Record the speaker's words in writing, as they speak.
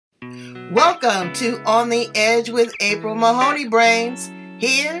Welcome to On the Edge with April Mahoney Brains.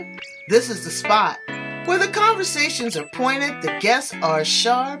 Here, this is the spot where the conversations are pointed, the guests are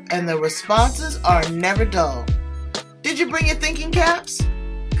sharp, and the responses are never dull. Did you bring your thinking caps?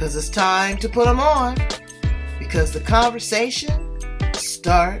 Because it's time to put them on. Because the conversation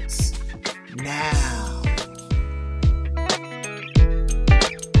starts now.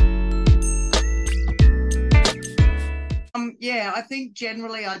 I think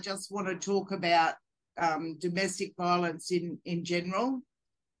generally I just want to talk about domestic violence in general.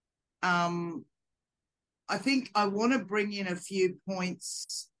 I think I want to bring in a few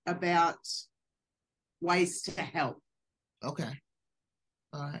points about ways to help. Okay.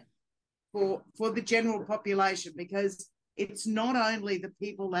 All right. For the general population, because it's not only the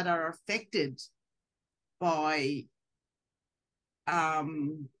people that are affected by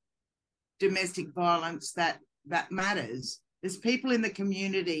domestic violence that matters. There's people in the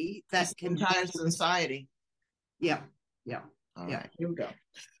community that can... Entire society. Yeah. All right, here we go.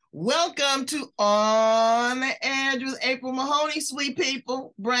 Welcome to On the Edge with April Mahoney, sweet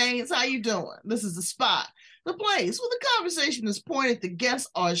people, brains. How you doing? This is the spot, the place where the conversation is pointed, the guests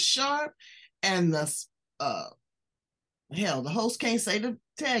are sharp, and the host can't say the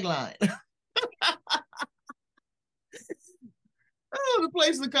tagline. The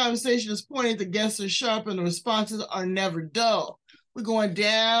place of the conversation is pointed, the guests are sharp, and the responses are never dull. We're going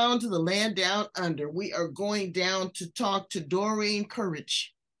down to the land down under. We are going down to talk to Doreen Kerridge.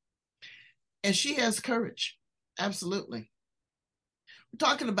 And she has courage. Absolutely. We're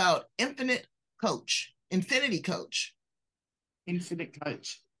talking about Infinity Coach. Infinite Coach.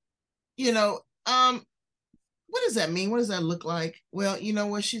 You know, what does that mean? What does that look like? Well, you know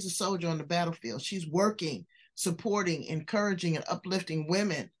what? She's a soldier on the battlefield. She's working, supporting, encouraging, and uplifting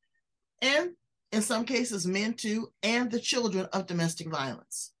women, and in some cases, men too, and the children of domestic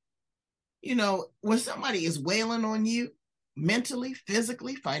violence. You know, when somebody is wailing on you mentally,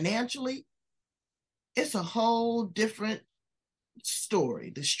 physically, financially, it's a whole different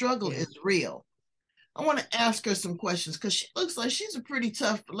story. The struggle is real. I want to ask her some questions because she looks like she's a pretty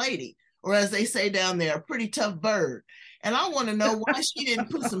tough lady, or as they say down there, a pretty tough bird. And I want to know why she didn't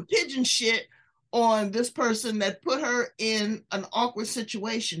put some pigeon shit on this person that put her in an awkward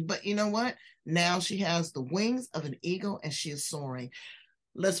situation. But you know what? Now she has the wings of an eagle and she is soaring.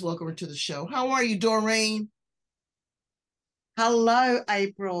 Let's welcome her to the show. How are you, Doreen? Hello,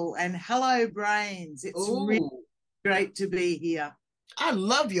 April, and hello, Brains. It's really great to be here. I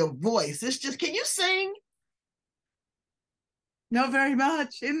love your voice. It's just, can you sing? Not very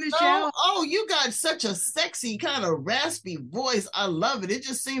much in the shower. Oh, you got such a sexy kind of raspy voice. I love it. It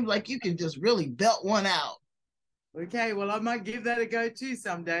just seems like you can just really belt one out. Okay, well, I might give that a go too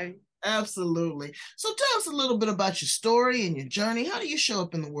someday. Absolutely. So tell us a little bit about your story and your journey. How do you show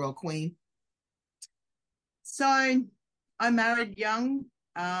up in the world, Queen? So I married young,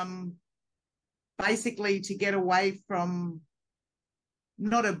 basically to get away from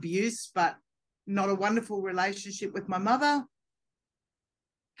not abuse, but not a wonderful relationship with my mother.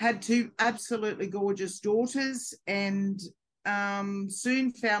 Had two absolutely gorgeous daughters, and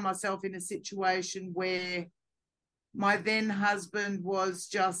soon found myself in a situation where my then husband was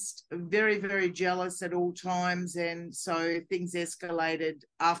just very, very jealous at all times, and so things escalated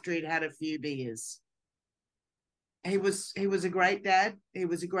after he'd had a few beers. He was a great dad. He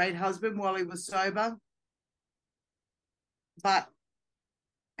was a great husband while he was sober, but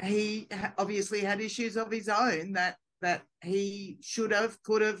he obviously had issues of his own that he should have,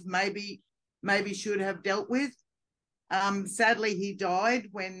 could have, maybe should have dealt with. Sadly, he died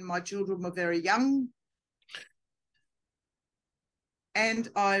when my children were very young. And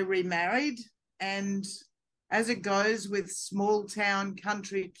I remarried. And as it goes with small town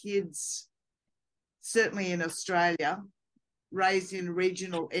country kids, certainly in Australia, raised in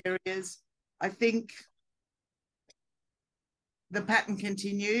regional areas, I think the pattern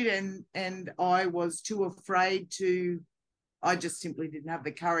continued, and I was too afraid to, I just simply didn't have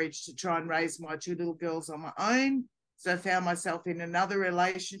the courage to try and raise my two little girls on my own. So I found myself in another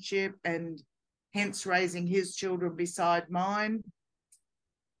relationship, and hence raising his children beside mine.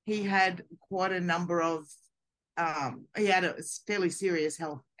 He had quite a number of, he had a fairly serious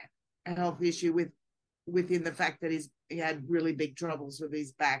health issue within the fact that he had really big troubles with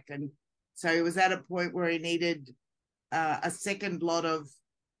his back. And so he was at a point where he needed a second lot of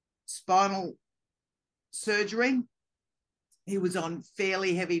spinal surgery. He was on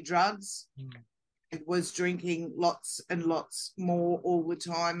fairly heavy drugs. He was drinking lots and lots more all the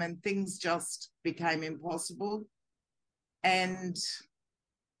time, and things just became impossible. And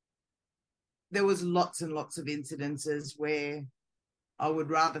there was lots and lots of incidences where I would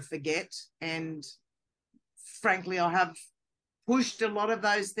rather forget. And frankly, I have pushed a lot of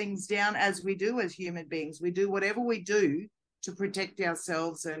those things down, as we do as human beings. We do whatever we do to protect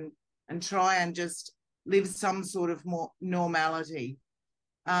ourselves and try and just live some sort of more normality.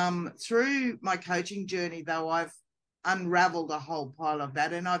 Through my coaching journey, though, I've unraveled a whole pile of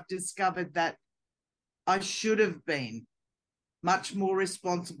that, and I've discovered that I should have been much more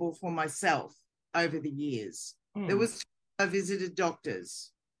responsible for myself over the years. There was I visited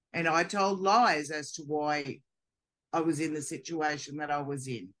doctors and I told lies as to why I was in the situation that I was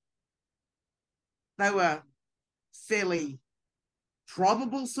in. They were fairly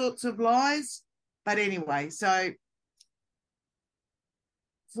probable sorts of lies. But anyway, so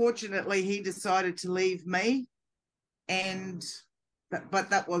fortunately he decided to leave me, but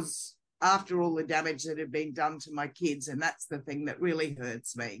that was after all the damage that had been done to my kids, and that's the thing that really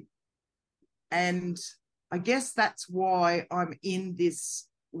hurts me. And I guess that's why I'm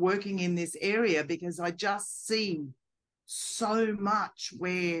working in this area, because I just see so much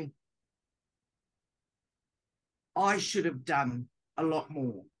where I should have done a lot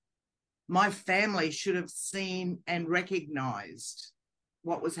more. My family should have seen and recognized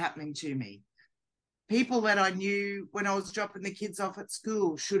what was happening to me. People that I knew when I was dropping the kids off at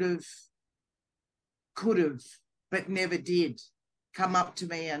school could have, but never did come up to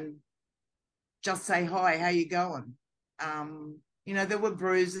me and just say, hi, how you going? There were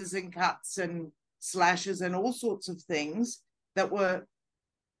bruises and cuts and slashes and all sorts of things that were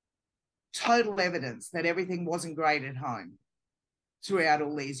total evidence that everything wasn't great at home throughout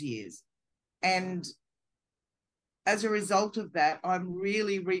all these years. And as a result of that, I'm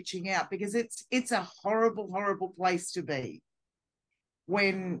really reaching out, because it's a horrible, horrible place to be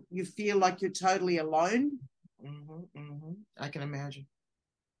when you feel like you're totally alone. I can imagine.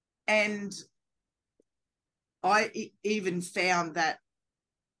 And I even found that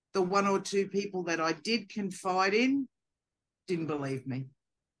the one or two people that I did confide in didn't believe me.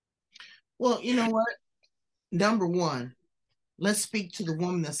 Well, you know what? Number one, let's speak to the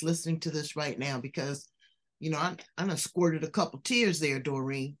woman that's listening to this right now, because, I done squirted a couple tears there,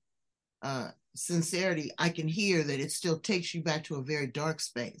 Doreen. Sincerity, I can hear that it still takes you back to a very dark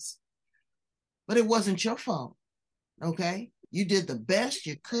space. But it wasn't your fault, okay? You did the best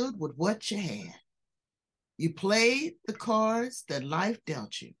you could with what you had. You played the cards that life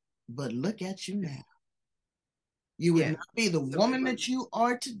dealt you, but look at you now. You would not be the woman that you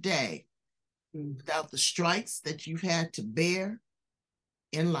are today without the strikes that you've had to bear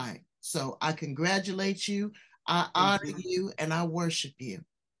in life. So I congratulate you, I honor you, and I worship you.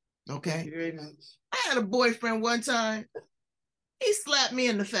 Okay? Thank you very much. I had a boyfriend one time. He slapped me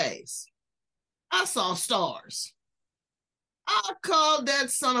in the face. I saw stars. I called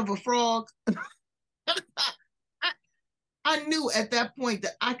that son of a frog. I knew at that point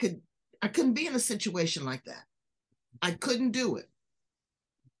that I couldn't be in a situation like that. I couldn't do it.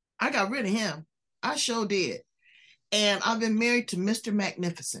 I got rid of him. I sure did. And I've been married to Mr.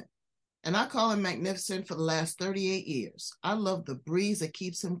 Magnificent. And I call him Magnificent for the last 38 years. I love the breeze that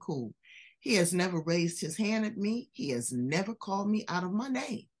keeps him cool. He has never raised his hand at me. He has never called me out of my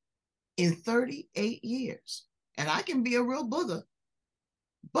name in 38 years. And I can be a real booger,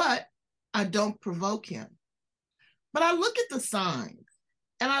 but I don't provoke him. But I look at the signs,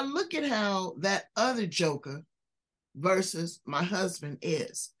 and I look at how that other joker versus my husband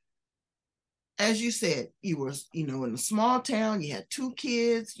is. As you said, you were, in a small town, you had 2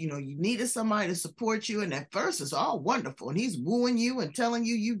 kids, you needed somebody to support you. And at first it's all wonderful. And he's wooing you and telling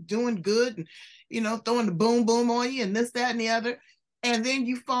you doing good and, throwing the boom boom on you and this, that, and the other. And then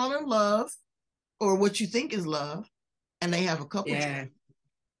you fall in love, or what you think is love. And they have a couple drinks.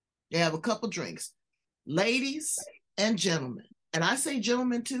 They have a couple drinks. Ladies and gentlemen. And I say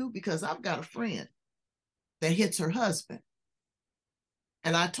gentlemen too, because I've got a friend that hits her husband.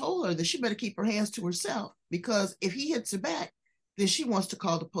 And I told her that she better keep her hands to herself, because if he hits her back, then she wants to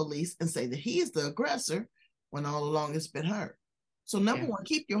call the police and say that he is the aggressor when all along it's been her. So number one,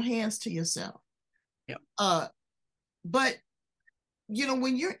 keep your hands to yourself. But,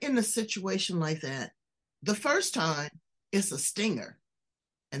 when you're in a situation like that, the first time it's a stinger.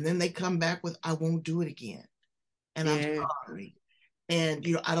 And then they come back with, I won't do it again. And I'm sorry. And,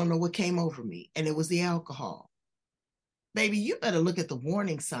 I don't know what came over me. And it was the alcohol. Baby, you better look at the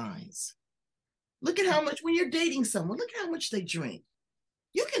warning signs. Look at how much, when you're dating someone, look at how much they drink.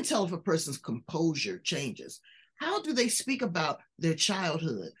 You can tell if a person's composure changes. How do they speak about their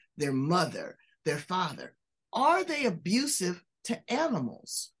childhood, their mother, their father? Are they abusive to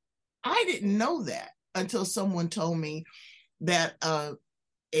animals? I didn't know that until someone told me that a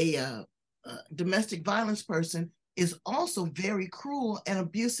domestic violence person is also very cruel and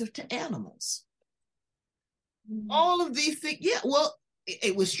abusive to animals. All of these things. Yeah, well,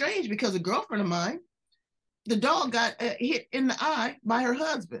 it was strange because a girlfriend of mine, the dog got hit in the eye by her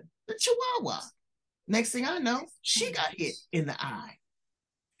husband, the Chihuahua. Next thing I know, she got hit in the eye.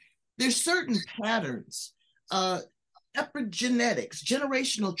 There's certain patterns, epigenetics,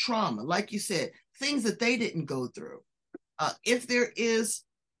 generational trauma, like you said, things that they didn't go through. If there is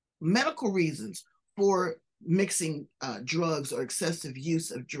medical reasons for mixing drugs or excessive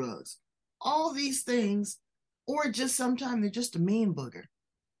use of drugs, all these things, or just sometimes they're just a mean booger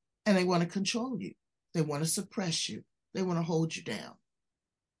and they want to control you. They want to suppress you. They want to hold you down.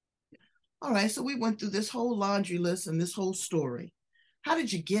 All right, so we went through this whole laundry list and this whole story. How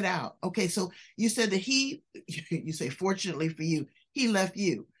did you get out? Okay, so you said that you say, fortunately for you, he left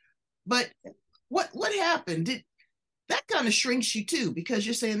you. But what happened? Did that kind of shrinks you too, because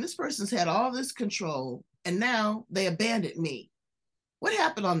you're saying this person's had all this control and now they abandoned me. What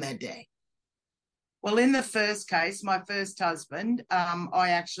happened on that day? Well, in the first case, my first husband, I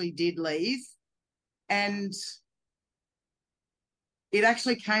actually did leave. And it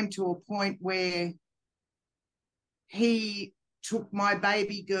actually came to a point where he took my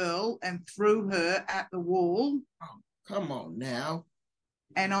baby girl and threw her at the wall. Oh, come on now.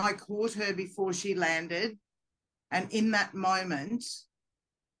 And I caught her before she landed. And in that moment,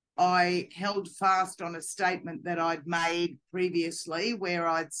 I held fast on a statement that I'd made previously where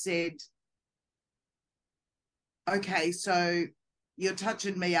I'd said, okay, so you're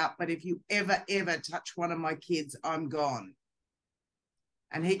touching me up, but if you ever touch one of my kids, I'm gone.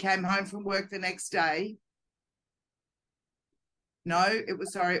 And he came home from work the next day. No, it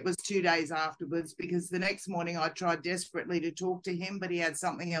was 2 days afterwards, because the next morning I tried desperately to talk to him, but he had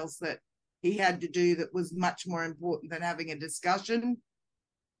something else that he had to do that was much more important than having a discussion.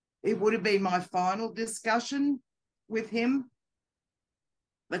 It would have been my final discussion with him.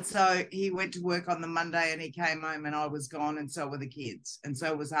 But so he went to work on the Monday and he came home and I was gone, and so were the kids, and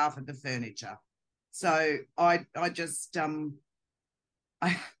so was half of the furniture. So I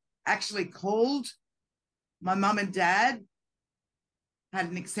actually called my mum and dad,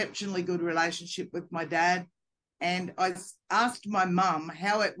 had an exceptionally good relationship with my dad, and I asked my mum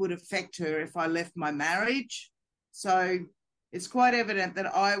how it would affect her if I left my marriage. So it's quite evident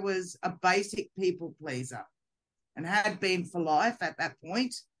that I was a basic people pleaser and had been for life at that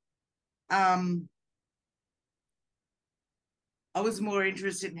point. I was more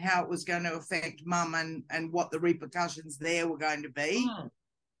interested in how it was going to affect mum and what the repercussions there were going to be.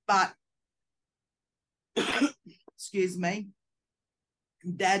 But, excuse me,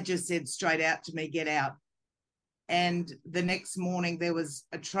 Dad just said straight out to me, get out. And the next morning there was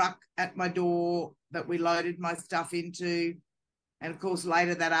a truck at my door that we loaded my stuff into. And of course,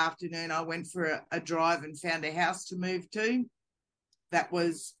 later that afternoon, I went for a drive and found a house to move to that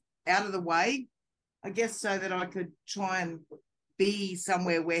was out of the way, I guess, so that I could try and be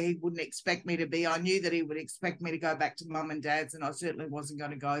somewhere where he wouldn't expect me to be. I knew that he would expect me to go back to mum and dad's, and I certainly wasn't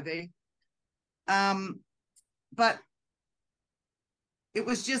going to go there. But it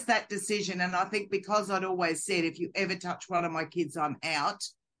was just that decision. And I think because I'd always said, if you ever touch one of my kids, I'm out,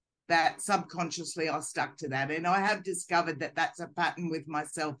 that subconsciously I stuck to that. And I have discovered that that's a pattern with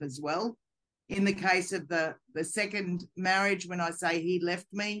myself as well. In the case of the second marriage, when I say he left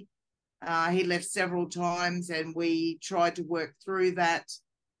me, he left several times, and we tried to work through that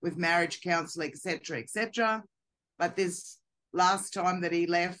with marriage counselling, etc., etc. But this last time that he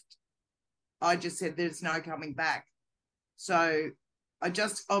left, I just said there's no coming back. So I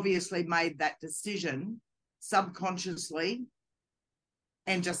just obviously made that decision subconsciously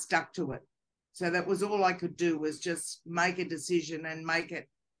and just stuck to it. So that was all I could do, was just make a decision and make it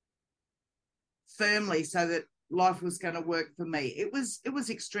firmly so that life was going to work for me. It was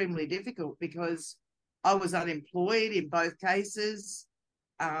extremely difficult because I was unemployed in both cases.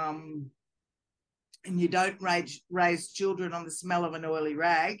 And you don't raise children on the smell of an oily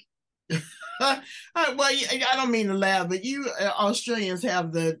rag. Well, I don't mean to laugh, but you Australians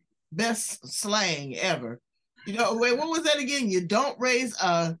have the best slang ever. You know, wait, what was that again? You don't raise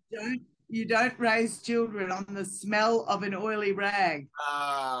you don't raise children on the smell of an oily rag.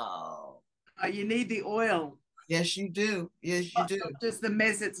 Oh. You need the oil. Yes, you do. Yes, you do. Not just the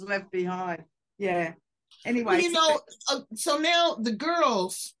mess it's left behind. Yeah. Anyway. Well, you know, so now the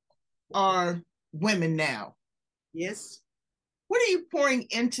girls are women now. Yes. What are you pouring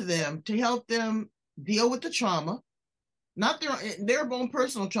into them to help them deal with the trauma, not their own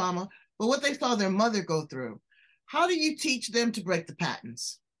personal trauma, but what they saw their mother go through? How do you teach them to break the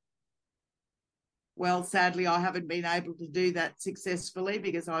patterns? Well, sadly, I haven't been able to do that successfully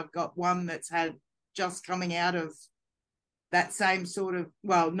because I've got one that's had just coming out of that same sort of,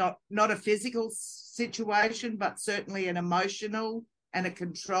 well, not a physical situation, but certainly an emotional and a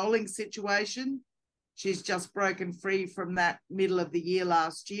controlling situation. She's just broken free from that middle of the year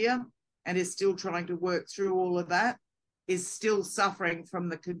last year and is still trying to work through all of that, is still suffering from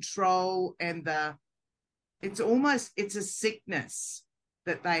the control and it's a sickness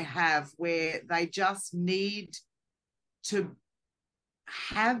that they have where they just need to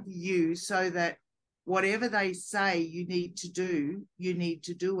have you so that whatever they say you need to do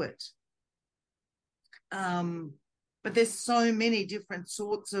it. But there's so many different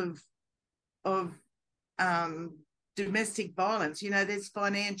sorts of domestic violence. You know, there's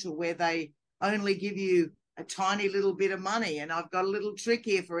financial, where they only give you a tiny little bit of money. And I've got a little trick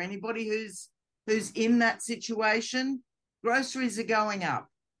here for anybody who's in that situation. Groceries are going up.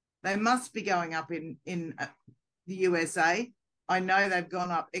 They must be going up in the USA. I know they've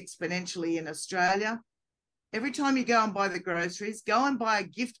gone up exponentially in Australia. Every time you go and buy the groceries, go and buy a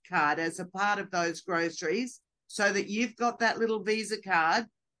gift card as a part of those groceries so that you've got that little Visa card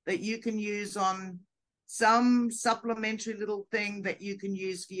that you can use on some supplementary little thing that you can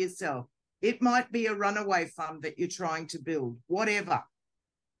use for yourself. It might be a runaway fund that you're trying to build, whatever.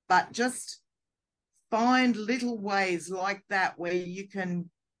 But just find little ways like that where you can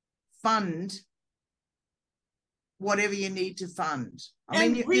fund whatever you need to fund.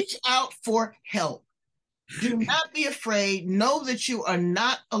 And reach out for help. Do not be afraid. Know that you are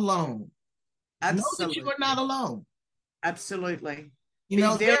not alone. Absolutely. Know that you are not alone. Absolutely. You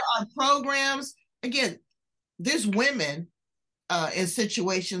know, there are programs. Again, there's women in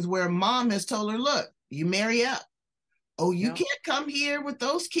situations where mom has told her, look, you marry up. Oh, you can't come here with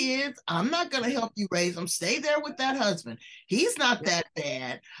those kids. I'm not going to help you raise them. Stay there with that husband. He's not that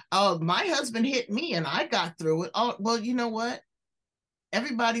bad. My husband hit me and I got through it. Oh, well, you know what?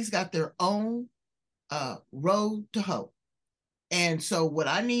 Everybody's got their own road to hope. And so what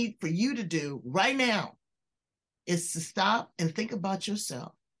I need for you to do right now is to stop and think about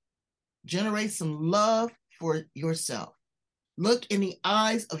yourself. Generate some love for yourself. Look in the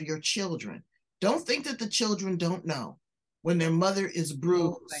eyes of your children. Don't think that the children don't know when their mother is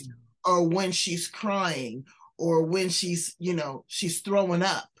bruised or when she's crying or when she's throwing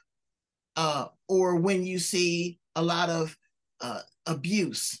up or when you see a lot of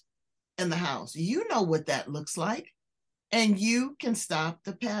abuse in the house. You know what that looks like, and you can stop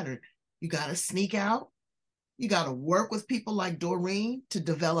the pattern. You got to sneak out. You got to work with people like Doreen to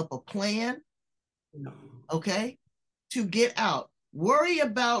develop a plan, okay, to get out. Worry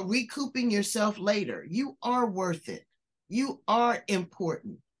about recouping yourself later. You are worth it. You are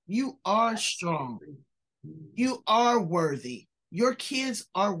important. You are strong. You are worthy. Your kids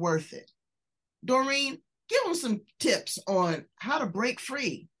are worth it. Doreen, give them some tips on how to break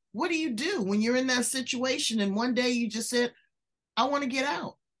free. What do you do when you're in that situation and one day you just said, I want to get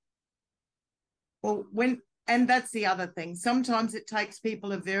out? Well, and that's the other thing. Sometimes it takes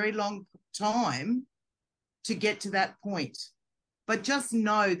people a very long time to get to that point. But just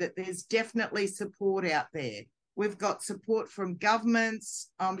know that there's definitely support out there. We've got support from governments.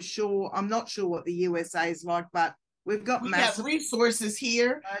 I'm not sure what the USA is like, but we have resources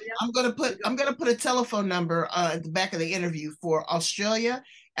here. I'm going to put a telephone number at the back of the interview for Australia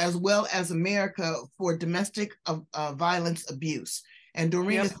as well as America for domestic violence abuse. And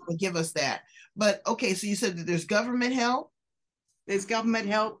Doreen is going to give us that. But okay, so you said that there's government help. There's government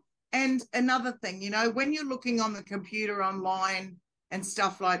help. And another thing, when you're looking on the computer online and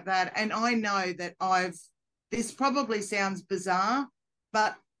stuff like that, and I know that this probably sounds bizarre,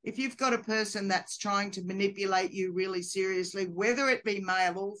 but if you've got a person that's trying to manipulate you really seriously, whether it be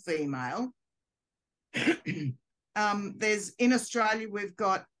male or female, in Australia, we've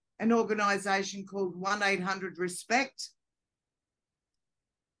got an organisation called 1-800-RESPECT.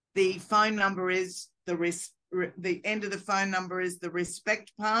 The phone number is the end of the phone number is the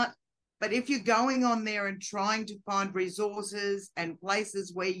respect part. But if you're going on there and trying to find resources and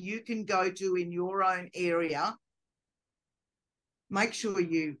places where you can go to in your own area, make sure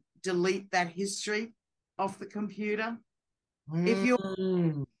you delete that history off the computer. If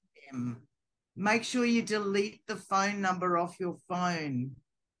you're make sure you delete the phone number off your phone,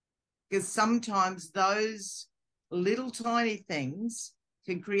 because sometimes those little tiny things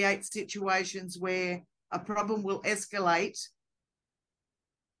can create situations where a problem will escalate.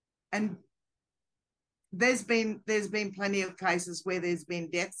 And there's been plenty of cases where there's been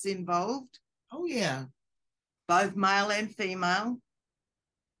deaths involved. Oh, yeah. Both male and female.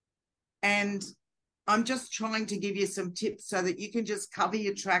 And I'm just trying to give you some tips so that you can just cover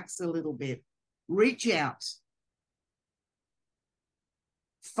your tracks a little bit. Reach out.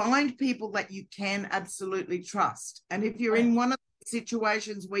 find people that you can absolutely trust. And if you're in one of the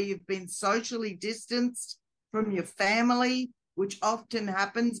situations where you've been socially distanced from your family, which often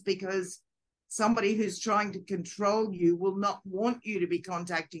happens because somebody who's trying to control you will not want you to be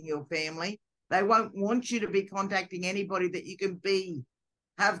contacting your family. They won't want you to be contacting anybody that you can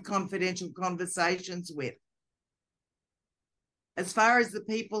have confidential conversations with. As far as the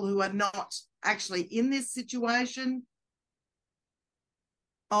people who are not actually in this situation,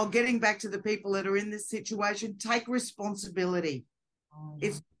 getting back to the people that are in this situation, take responsibility.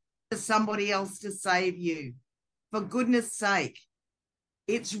 It's for somebody else to save you. For goodness sake,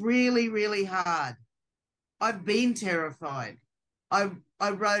 it's really, really hard. I've been terrified. I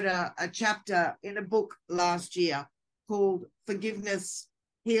wrote a chapter in a book last year called Forgiveness,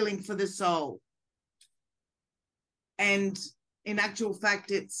 Healing for the Soul. And in actual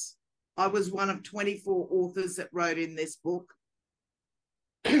fact, I was one of 24 authors that wrote in this book.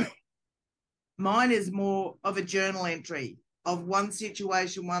 Mine is more of a journal entry of one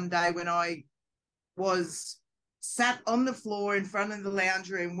situation one day when I was sat on the floor in front of the lounge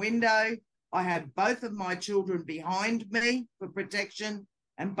room window. I had both of my children behind me for protection,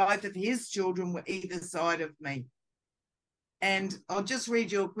 and both of his children were either side of me. And I'll just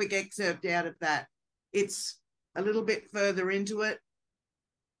read you a quick excerpt out of that. It's a little bit further into it.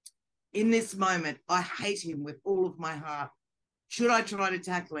 In this moment, I hate him with all of my heart. Should I try to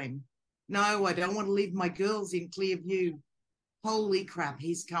tackle him? No, I don't want to leave my girls in clear view. Holy crap,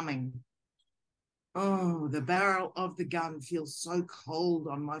 he's coming. Oh, the barrel of the gun feels so cold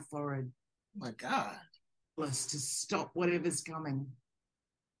on my forehead. Oh my God. To stop whatever's coming.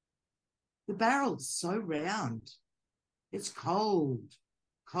 The barrel's so round. It's cold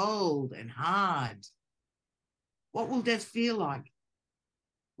and hard. What will death feel like?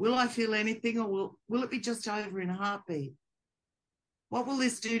 Will I feel anything, or will it be just over in a heartbeat? What will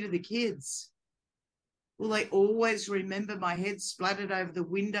this do to the kids? Will they always remember my head splattered over the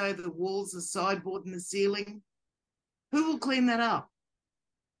window, the walls, the sideboard, and the ceiling? Who will clean that up?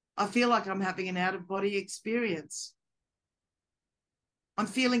 I feel like I'm having an out-of-body experience. I'm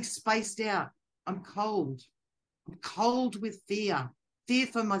feeling spaced out. I'm cold. I'm cold with fear. Fear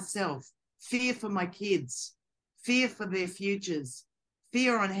for myself. Fear for my kids. Fear for their futures.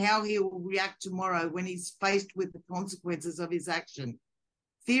 Fear on how he will react tomorrow when he's faced with the consequences of his action.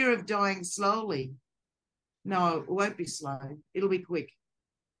 Fear of dying slowly. No, it won't be slow. It'll be quick.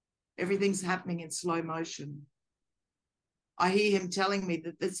 Everything's happening in slow motion. I hear him telling me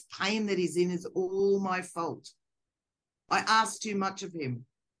that this pain that he's in is all my fault. I ask too much of him.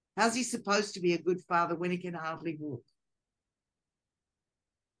 How's he supposed to be a good father when he can hardly walk?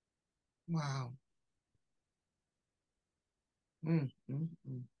 Wow.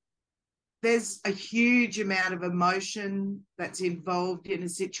 There's a huge amount of emotion that's involved in a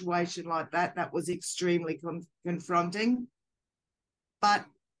situation like that. That was extremely confronting. But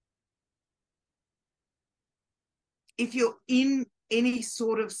if you're in any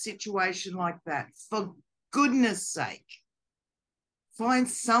sort of situation like that, for goodness sake, find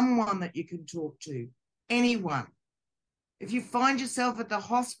someone that you can talk to, anyone. If you find yourself at the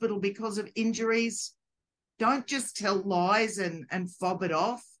hospital because of injuries, don't just tell lies and fob it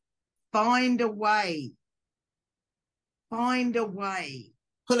off. Find a way. Find a way.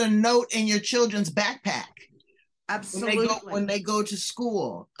 Put a note in your children's backpack. Absolutely. When they go to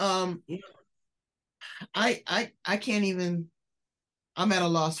school. Yeah. I can't even, I'm at a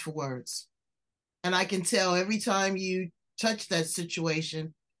loss for words. And I can tell every time you touch that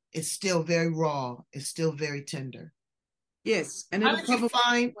situation, it's still very raw. It's still very tender. Yes. And how did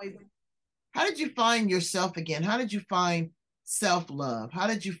you find yourself again? How did you find self-love? How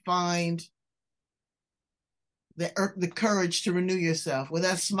did you find the courage to renew yourself? Well,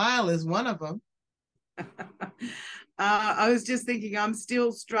 that smile is one of them. I was just thinking, I'm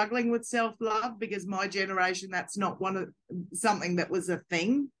still struggling with self-love because my generation, that's not something that was a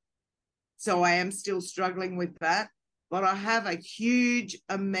thing. So I am still struggling with that. But I have a huge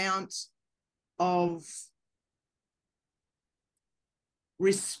amount of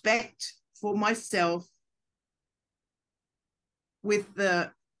respect for myself with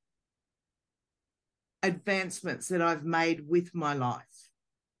the advancements that I've made with my life.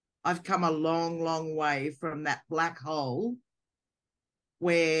 I've come a long, long way from that black hole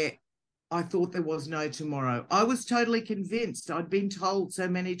where I thought there was no tomorrow. I was totally convinced. I'd been told so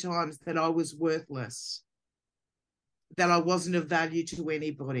many times that I was worthless, that I wasn't of value to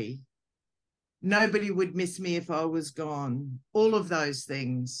anybody. Nobody would miss me if I was gone. All of those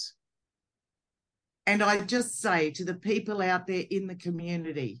things. And I just say to the people out there in the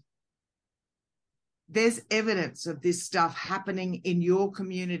community, There's evidence of this stuff happening in your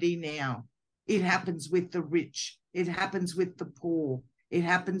community now. It happens with the rich. It happens with the poor. It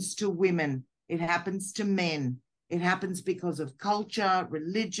happens to women. It happens to men. It happens because of culture,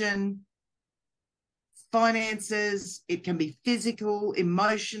 religion, finances. It can be physical,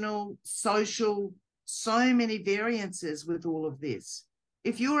 emotional, social, so many variances with all of this.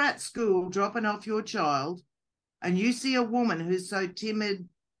 If you're at school dropping off your child and you see a woman who's so timid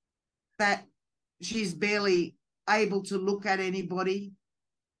that she's barely able to look at anybody,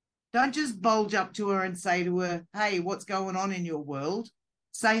 don't just bulge up to her and say to her, hey, what's going on in your world?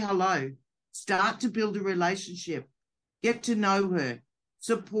 Say hello. Start to build a relationship. Get to know her.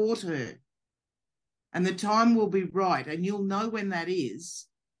 Support her. And the time will be right. And you'll know when that is,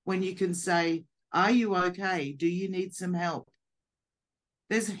 when you can say, are you okay? Do you need some help?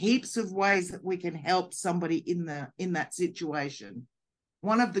 There's heaps of ways that we can help somebody in that situation.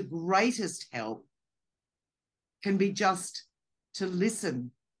 One of the greatest help can be just to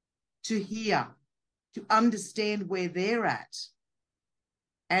listen, to hear, to understand where they're at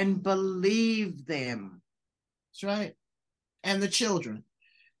and believe them. That's right. And the children.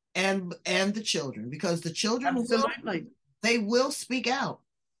 And the children, because the children Absolutely. They will speak out.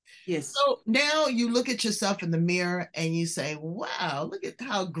 Yes. So now you look at yourself in the mirror and you say, wow, look at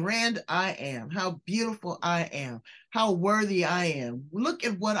how grand I am, how beautiful I am, how worthy I am. Look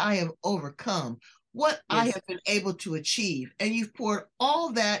at what I have overcome, what I have been able to achieve. And you've poured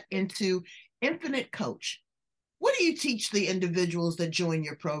all that into Infinite Coach. What do you teach the individuals that join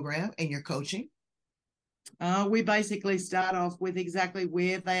your program and your coaching? We basically start off with exactly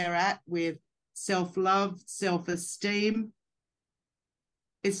where they are at with self-love, self-esteem.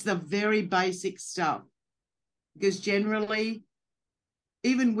 It's the very basic stuff, because generally,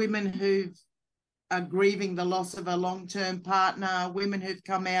 even women who are grieving the loss of a long-term partner, women who've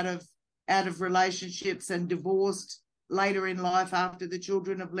come out of relationships and divorced later in life after the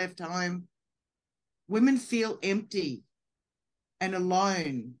children have left home, women feel empty and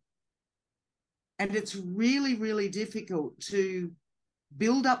alone. And it's really, really difficult to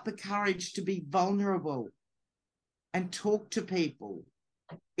build up the courage to be vulnerable and talk to people.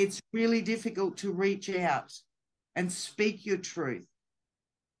 It's really difficult to reach out and speak your truth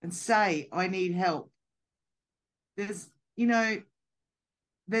and say, I need help. There's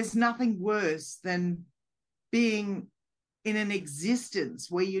nothing worse than being in an existence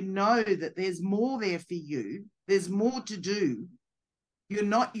where you know that there's more there for you, there's more to do. You're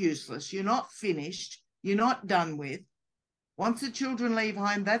not useless. You're not finished. You're not done with. Once the children leave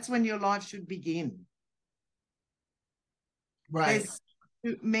home, that's when your life should begin. Right. There's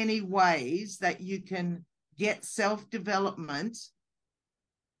too many ways that you can get self-development.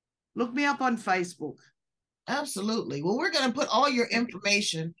 Look me up on Facebook. Absolutely. Well, we're going to put all your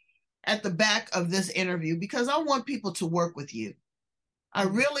information at the back of this interview because I want people to work with you. I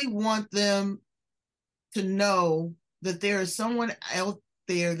really want them to know that there is someone out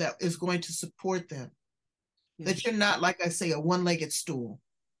there that is going to support them. That you're not, like I say, a one-legged stool.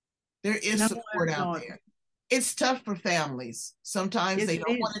 There is support out there. It's tough for families. Sometimes they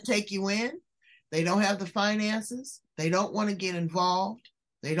don't want to take you in. They don't have the finances. They don't want to get involved.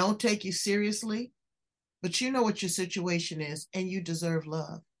 They don't take you seriously. But you know what your situation is, and you deserve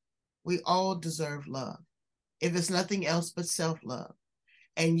love. We all deserve love, if it's nothing else but self-love.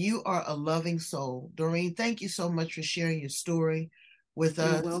 And you are a loving soul. Doreen, thank you so much for sharing your story with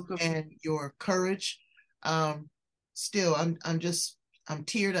us and your courage. Still, I'm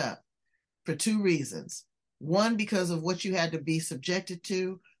teared up for two reasons. One, because of what you had to be subjected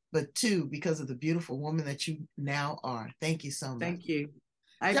to, but two, because of the beautiful woman that you now are. Thank you so much. Thank you.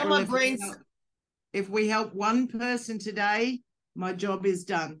 Tell my brains. If we help one person today, my job is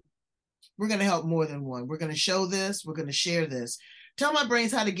done. We're going to help more than one. We're going to show this. We're going to share this. Tell my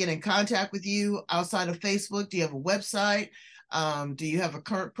brains how to get in contact with you outside of Facebook. Do you have a website? Do you have a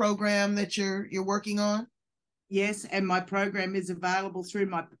current program that you're working on? Yes, and my program is available through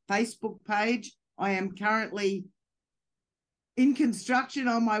my Facebook page. I am currently in construction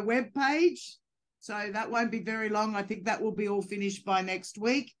on my web page, so that won't be very long. I think that will be all finished by next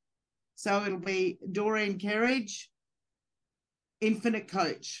week. So it'll be Doreen Kerridge, Infinite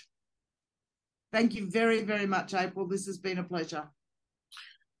Coach. Thank you very, very much, April. This has been a pleasure.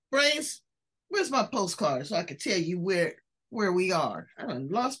 Brains, where's my postcard so I can tell you where we are? I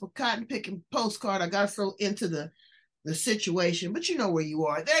lost my cotton picking postcard. I got so into the situation, but you know where you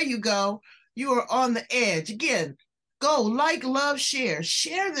are. There you go. You are on the edge. Again, go like, love, share.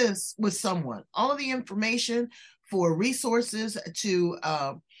 Share this with someone. All of the information for resources to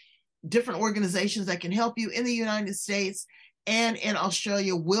different organizations that can help you in the United States and in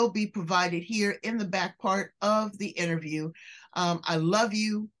Australia will be provided here in the back part of the interview. I love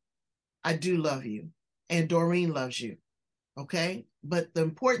you. I do love you. And Doreen loves you. Okay? But the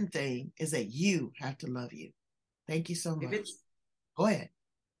important thing is that you have to love you. Thank you so much. Go ahead.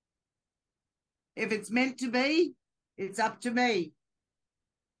 If it's meant to be, it's up to me.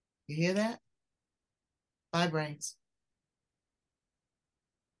 You hear that? Bye, brains.